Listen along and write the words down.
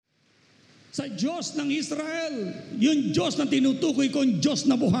sa Diyos ng Israel, yung Diyos na tinutukoy ko, yung Diyos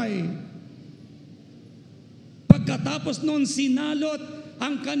na buhay. Pagkatapos noon, sinalot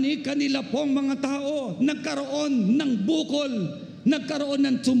ang kanila pong mga tao, nagkaroon ng bukol, nagkaroon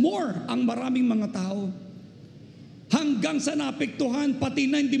ng tumor ang maraming mga tao. Hanggang sa naapektuhan,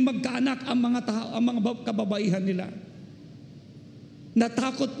 pati na hindi magkaanak ang mga tao, ang mga kababaihan nila.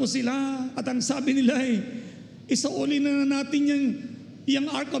 Natakot po sila at ang sabi nila ay, isauli na natin yung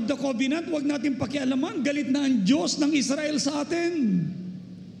Ark of the Covenant, huwag natin pakialaman, galit na ang Diyos ng Israel sa atin.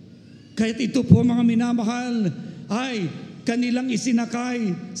 Kaya't ito po mga minamahal, ay kanilang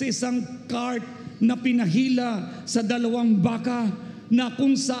isinakay sa isang cart na pinahila sa 2 baka, na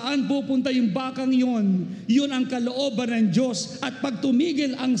kung saan pupunta yung bakang yon, yun ang kalooban ng Diyos. At pag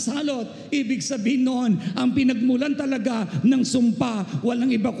tumigil ang salot, ibig sabihin noon, ang pinagmulan talaga ng sumpa,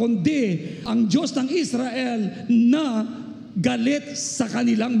 walang iba kundi ang Diyos ng Israel na galit sa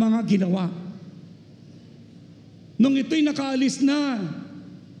kanilang mga ginawa. Nung ito'y nakaalis na,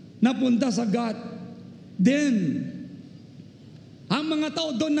 napunta sa Gat, then, ang mga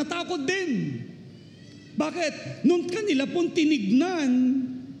tao doon natakot din. Bakit? Nung kanila pong tinignan,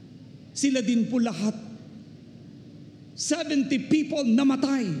 sila din po lahat. 70 people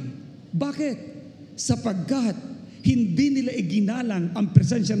namatay. Bakit? Sapagkat hindi nila iginalang ang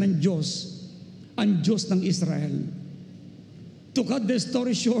presensya ng Diyos, ang Diyos ng Israel. To cut the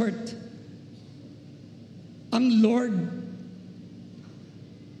story short, ang Lord,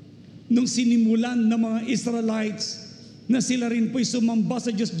 nung sinimulan ng mga Israelites, na sila rin po'y sumamba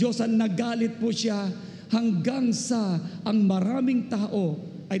sa Diyos-Diyosan, nagalit po siya hanggang sa ang maraming tao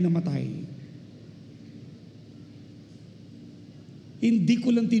ay namatay. Hindi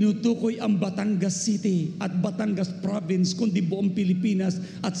ko lang tinutukoy ang Batangas City at Batangas Province, kundi buong Pilipinas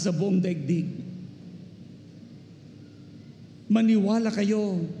at sa buong daigdig. Maniwala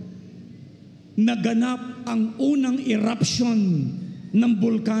kayo, naganap ang unang eruption ng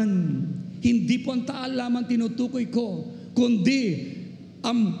bulkan. Hindi po ang Taal lamang tinutukoy ko, kundi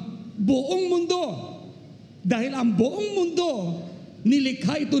ang buong mundo. Dahil ang buong mundo,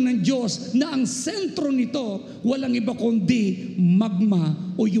 nilikha ito ng Diyos na ang sentro nito, walang iba kundi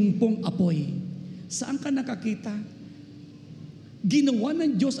magma o yung pong apoy. Saan ka nakakita? Ginawa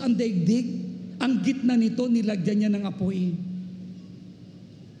ng Diyos ang daigdig, ang gitna nito nilagyan niya ng apoy.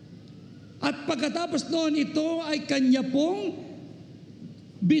 At pagkatapos noon, ito ay kanya pong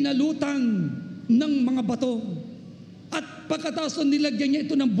binalutan ng mga bato. At pagkatapos nilagyan niya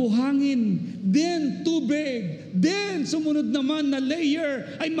ito ng buhangin, then tubig, then sumunod naman na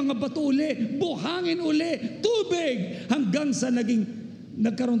layer ay mga bato uli, buhangin uli, tubig, hanggang sa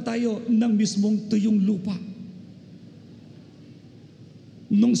nagkaroon tayo ng mismong tuyong lupa.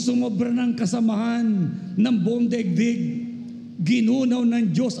 Nung sumobra ng kasamahan ng buong daigdig, ginunaw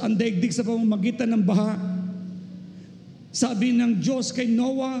ng Diyos ang daigdig sa pamamagitan ng baha. Sabi ng Diyos kay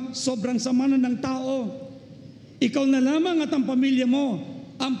Noah, sobrang sama na ng tao. Ikaw na lamang at ang pamilya mo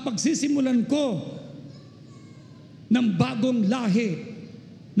ang pagsisimulan ko ng bagong lahi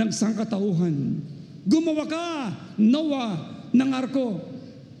ng sangkatauhan. Gumawa ka, Noah, ng arko.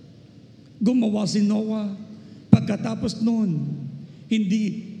 Gumawa si Noah. Pagkatapos noon,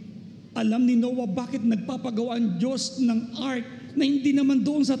 hindi alam ni Noah bakit nagpapagawa ang Diyos ng ark na hindi naman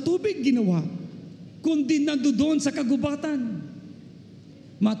doon sa tubig ginawa, kundi nandoon sa kagubatan.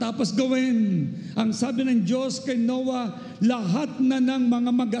 Matapos gawin, ang sabi ng Diyos kay Noah, lahat na ng mga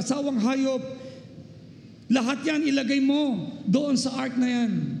mag-asawang hayop, lahat yan ilagay mo doon sa ark na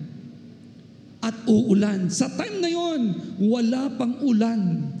yan. At uulan. Sa time na yon, wala pang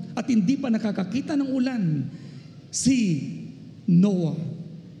ulan at hindi pa nakakakita ng ulan si Noah.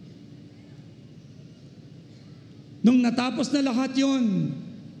 Nung natapos na lahat yon,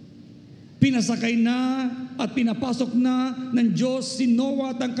 pinasakay na at pinapasok na ng Diyos si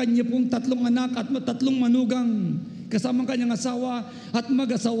Noah at ang kanya pong 3 anak at 3 manugang, kasamang kanyang asawa at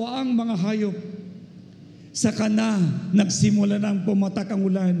mag-asawaang mga hayop. Saka na nagsimula ng pumatak ang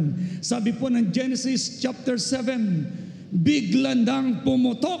ulan. Sabi po ng Genesis chapter 7, bigla nang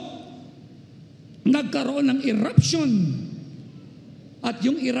pumutok, nagkaroon ng eruption. At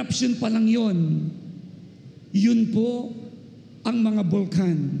yung eruption pa lang yun po ang mga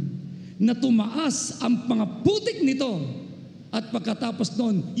bulkan na tumaas ang mga putik nito. At pagkatapos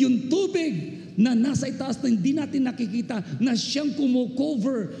noon, yung tubig na nasa itaas na hindi natin nakikita, na siyang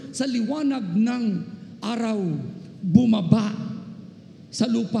kumukover sa liwanag ng araw, bumaba sa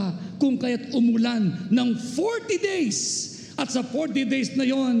lupa, kung kaya't umulan ng 40 days. At sa 40 days na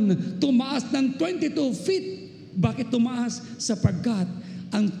yon, tumaas ng 22 feet. Bakit tumaas? Sapagkat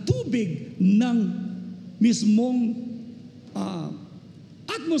ang tubig ng mismong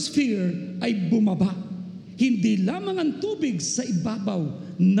atmosphere ay bumaba. Hindi lamang ang tubig sa ibabaw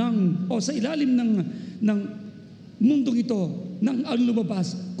o sa ilalim ng mundong ito nang ang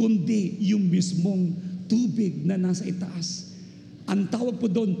lumabas, kundi yung mismong tubig na nasa itaas. Ang tawag po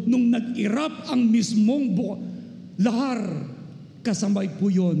doon, nung nag-irap ang mismong lahar, kasabay po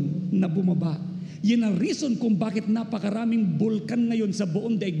yun na bumaba. Yan ang reason kung bakit napakaraming bulkan ngayon sa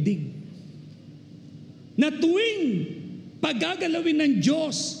buong daigdig. Na tuwing pagagalawin ng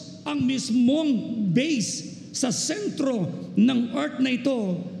Diyos ang mismong base sa sentro ng earth na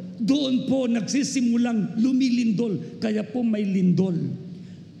ito, doon po nagsisimulang lumilindol. Kaya po may lindol.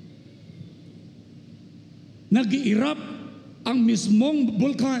 Nag-iirap ang mismong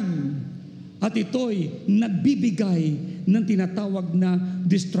bulkan at ito'y nagbibigay ng tinatawag na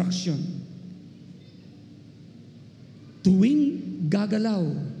destruction. Tuwing gagalaw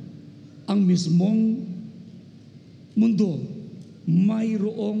ang mismong mundo,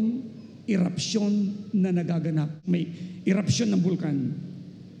 mayroong erupsyon na nagaganap. May erupsyon ng bulkan.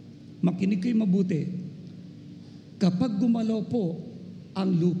 Makinig kayo mabuti. Kapag gumalaw po ang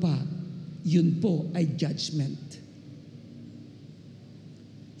lupa, yun po ay judgment.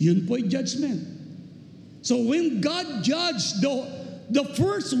 Yun po ay judgment. So when God judged the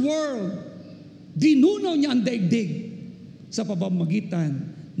first world, dinunaw niya ang daigdig sa pamamagitan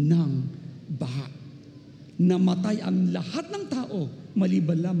ng baha. Namatay ang lahat ng tao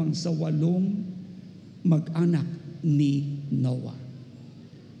maliban lamang sa 8 mag-anak ni Noah.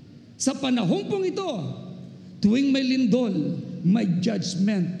 Sa panahon pong ito, tuwing may lindol, may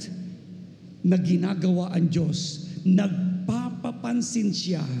judgment na ginagawa ang Diyos. Nagpapapansin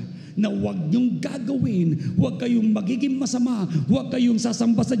siya na huwag niyong gagawin, huwag kayong magiging masama, huwag kayong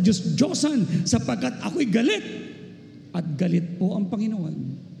sasamba sa Diyos-Diyosan sapagkat ako'y galit. At galit po ang Panginoon.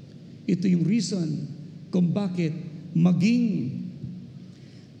 Ito yung reason kung bakit maging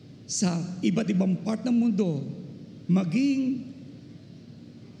sa iba't ibang part ng mundo, maging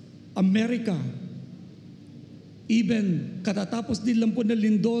Amerika, even katatapos din lang po na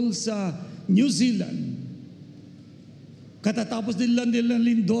lindol sa New Zealand, katatapos din lang nila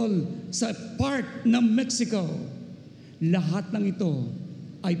lindol sa part ng Mexico, lahat ng ito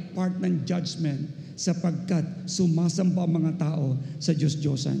ay part ng judgment sapagkat sumasamba ang mga tao sa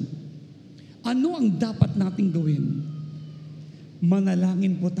Diyos-Diyosan. Ano ang dapat nating gawin?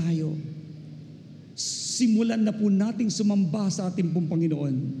 Manalangin po tayo. Simulan na po nating sumamba sa ating pong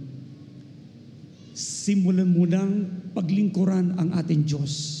Panginoon. Simulan mo nang paglingkuran ang ating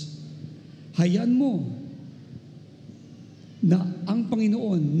Diyos. Hayaan mo na ang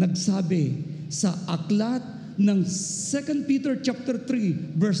Panginoon nagsabi sa aklat ng 2 Peter chapter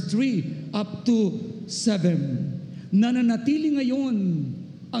 3 verse 3 up to 7, nananatili ngayon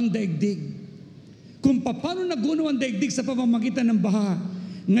ang daigdig. Kung paano nagunaw ang daigdig sa pamamagitan ng baha,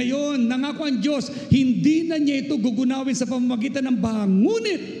 ngayon nangako ang Diyos, hindi na niya ito gugunawin sa pamamagitan ng baha,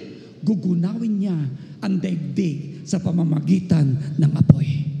 ngunit gugunawin niya ang daigdig sa pamamagitan ng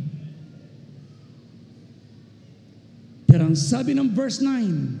apoy. Pero ang sabi ng verse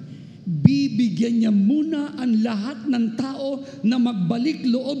 9, bibigyan niya muna ang lahat ng tao na magbalik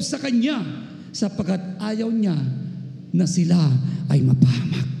loob sa Kanya sapagkat ayaw niya na sila ay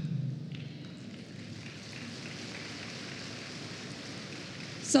mapahamak.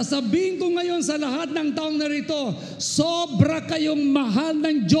 Sasabihin ko ngayon sa lahat ng taong narito, sobra kayong mahal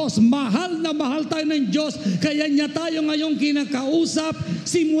ng Diyos. Mahal na mahal tayo ng Diyos. Kaya niya tayo ngayong kinakausap.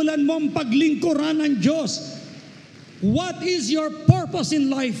 Simulan mo ang paglingkuran ng Diyos. What is your purpose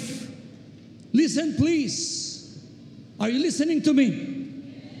in life? Listen please. Are you listening to me?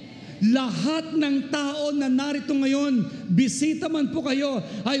 Lahat ng tao na narito ngayon, bisita man po kayo,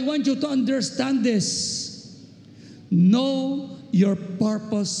 I want you to understand this. Know your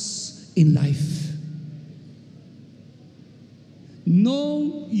purpose in life.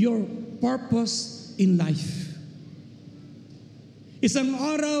 Know your purpose in life. Isang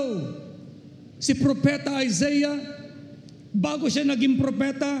araw, si Propeta Isaiah, bago siya naging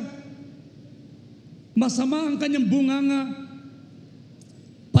propeta, masama ang kanyang bunganga,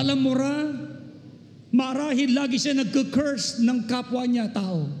 palamura, marahil lagi siya nagka-curse ng kapwa niya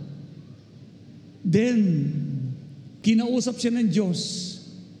tao. Then, kinausap siya ng Diyos.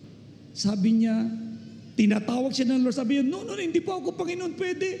 Sabi niya, tinatawag siya ng Lord. Sabi niya, no, hindi po ako Panginoon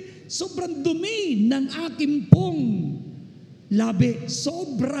pwede. Sobrang dumi ng aking pong labi.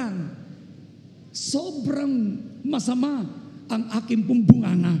 Sobrang masama ang aking pong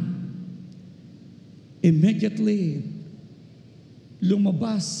bunganga. Immediately,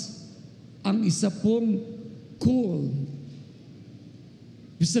 lumabas ang isa pong cool.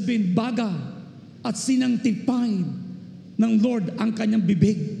 Ibig sabihin, baga at sinangtified ng Lord ang kanyang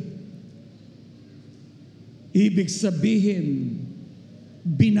bibig. Ibig sabihin,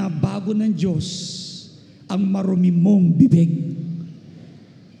 binabago ng Diyos ang marumi mong bibig.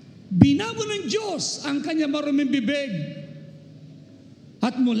 Binago ng Diyos ang kanyang maruming bibig.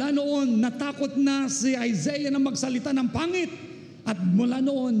 At mula noon, natakot na si Isaiah na magsalita ng pangit. At mula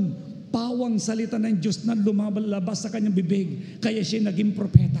noon, pawang salita ng Diyos na lumalabas sa kanyang bibig. Kaya siya naging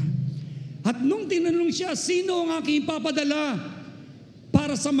propeta. At nung tinanong siya, sino ang aking ipapadala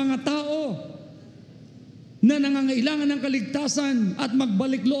para sa mga tao na nangangailangan ng kaligtasan at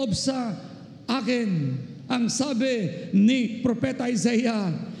magbalik loob sa akin? Ang sabi ni Propeta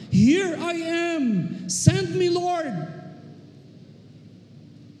Isaiah, "Here I am, send me Lord."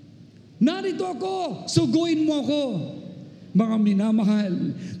 Narito ako, suguin mo ako. Mga minamahal,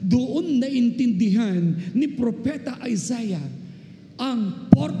 doon naintindihan ni Propeta Isaiah ang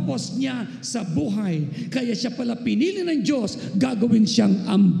purpose niya sa buhay. Kaya siya pala pinili ng Diyos, gagawin siyang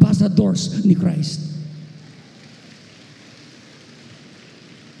ambassadors ni Christ.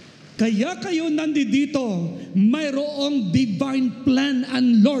 Kaya kayo nandito, mayroong divine plan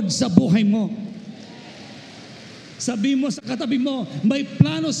and Lord sa buhay mo. Sabi mo sa katabi mo, may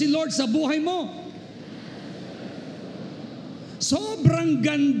plano si Lord sa buhay mo. Sobrang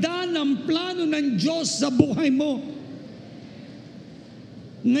ganda ng plano ng Diyos sa buhay mo.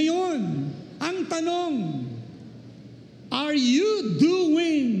 Ngayon, ang tanong, are you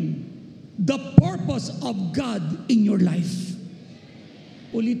doing the purpose of God in your life?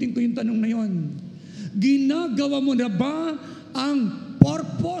 Ulitin ko yung tanong na yun. Ginagawa mo na ba ang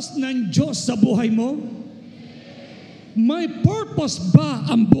purpose ng Diyos sa buhay mo? May purpose ba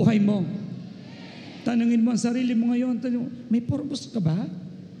ang buhay mo? Tanungin mo ang sarili mo ngayon, may purpose ka ba?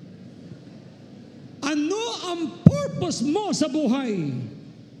 Ano ang purpose mo sa buhay?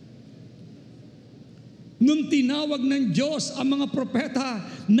 Nung tinawag ng Diyos ang mga propeta,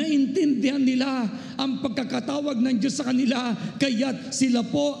 naintindihan nila ang pagkakatawag ng Diyos sa kanila, kaya't sila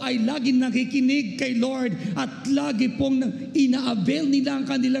po ay laging nakikinig kay Lord at lagi pong ina-avail nila ang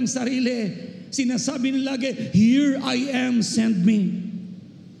kanilang sarili. Sinasabi nila lagi, "Here I am, send me."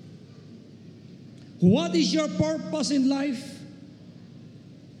 What is your purpose in life?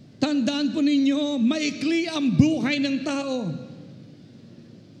 Tandaan po ninyo, maikli ang buhay ng tao.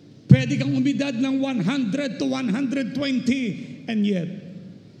 Pwede kang umidad ng 100 to 120, and yet,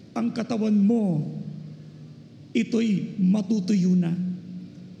 ang katawan mo, ito'y matutuyo na.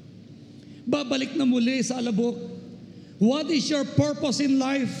 Babalik na muli sa alabok. What is your purpose in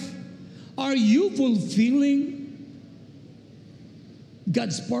life? Are you fulfilling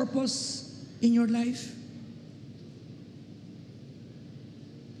God's purpose in your life?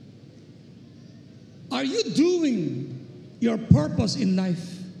 Are you doing your purpose in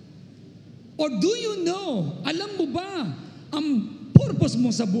life? Or do you know, alam mo ba ang purpose mo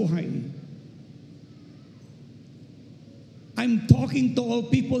sa buhay? I'm talking to all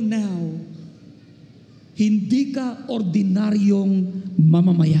people now. Hindi ka ordinaryong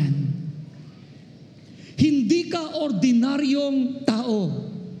mamamayan. Hindi ka ordinaryong tao.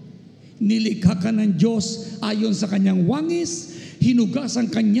 Nilikha ka ng Diyos ayon sa kanyang wangis, hinugasan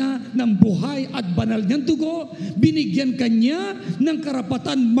kanya ng buhay at banal niyang dugo, binigyan kanya ng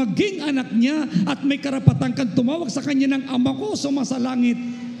karapatan maging anak niya at may karapatan kang tumawag sa kanya ng Ama ko sumasalangit.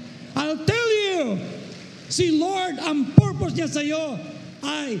 I'll tell you, si Lord, ang purpose niya sa iyo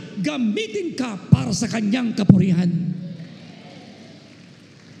ay gamitin ka para sa kanyang kapurihan.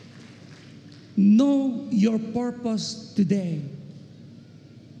 Know your purpose today.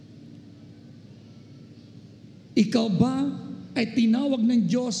 Ikaw ba ay tinawag ng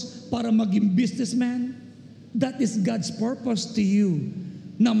Diyos para maging businessman? That is God's purpose to you.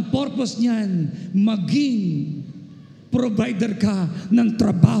 Nang purpose niyan, maging provider ka ng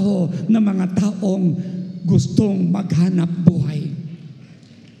trabaho ng mga taong gustong maghanap buhay.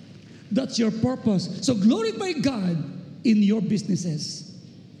 That's your purpose. So glorify God in your businesses.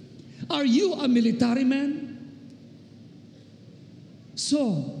 Are you a military man?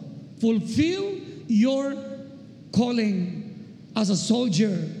 So, fulfill your calling as a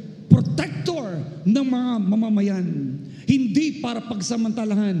soldier, protector ng mga mamamayan. Hindi para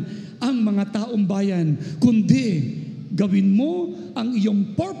pagsamantalahan ang mga taong bayan, kundi gawin mo ang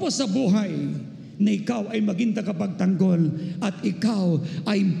iyong purpose sa buhay na ikaw ay maging tagapagtanggol at ikaw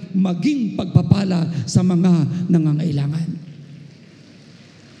ay maging pagpapala sa mga nangangailangan.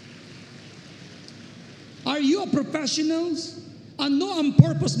 Are you a professional? Ano ang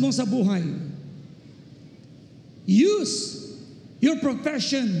purpose mo sa buhay? Use your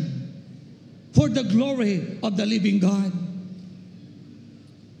profession for the glory of the living God.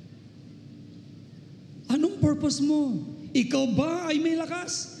 Anong purpose mo? Ikaw ba ay may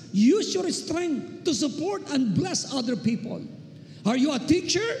lakas? Use your strength to support and bless other people. Are you a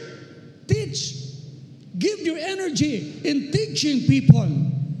teacher? Teach. Give your energy in teaching people.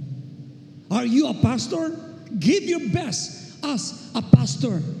 Are you a pastor? Give your best as a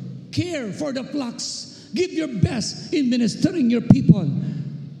pastor. Care for the flocks. Give your best in ministering your people.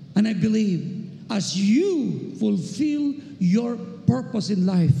 And I believe as you fulfill your purpose in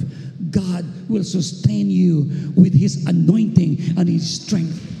life, God will sustain you with His anointing and His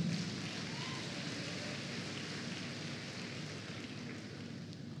strength.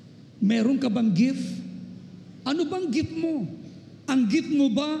 Meron ka bang gift? Ano bang gift mo? Ang gift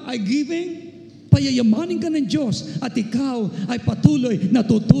mo ba ay giving? Payayamanin ka ng Diyos at ikaw ay patuloy na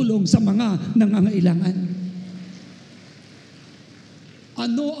tutulong sa mga nangangailangan.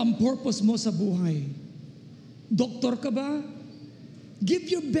 Ano ang purpose mo sa buhay? Doktor ka ba? Give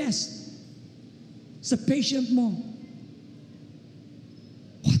your best sa patient mo.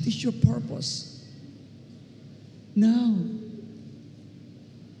 What is your purpose? Now,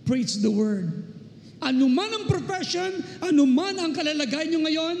 preach the word. Ano man ang profession, ano man ang kalalagayan nyo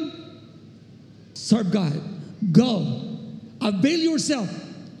ngayon, serve God. Go. Avail yourself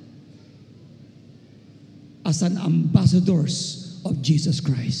as an ambassadors of Jesus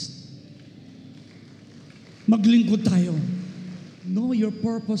Christ. Maglingkod tayo. Know your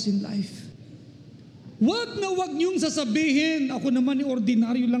purpose in life. Wag niyong sasabihin, ako naman ay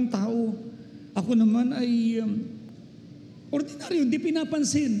ordinaryo lang tao. Ako naman ay ordinaryo, hindi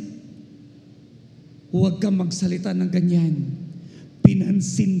pinapansin. Huwag kang magsalita ng ganyan.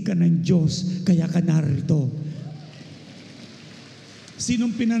 Pinansin ka ng Diyos, kaya ka narito.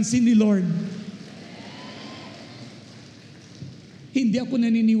 Sinong pinansin ni Lord? Hindi ako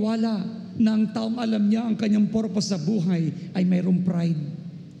naniniwala na ang taong alam niya ang kanyang purpose sa buhay ay mayroong pride.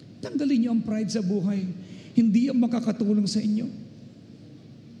 Tanggalin niyo ang pride sa buhay. Hindi yan makakatulong sa inyo.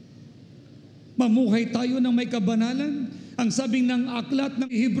 Mamuhay tayo ng may kabanalan. Ang sabing ng aklat ng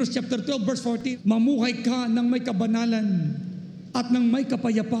Hebrews chapter 12 verse 14, mamuhay ka ng may kabanalan at ng may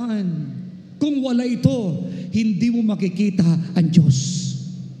kapayapaan. Kung wala ito, hindi mo makikita ang Diyos.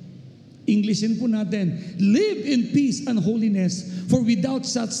 Englishin po natin, live in peace and holiness, for without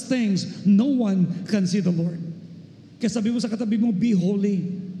such things, no one can see the Lord. Kaya sabi mo sa katabi mo, be holy.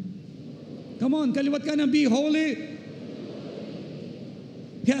 Come on, kaliwat ka na, be holy.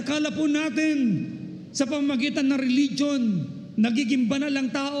 Kaya akala po natin, sa pamamagitan ng religion, nagiging banal ang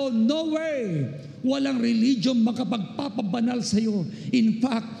tao. No way! Walang religion makapagpapabanal sa iyo. In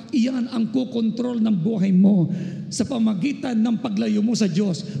fact, iyan ang kukontrol ng buhay mo sa pamamagitan ng paglayo mo sa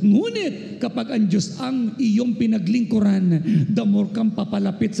Diyos. Ngunit kapag ang Diyos ang iyong pinaglingkuran, the more kang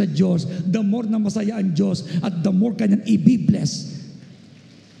papalapit sa Diyos, the more na masaya ang Diyos, at the more kanyang i-bless.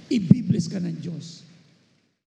 I-bless ka ng Diyos.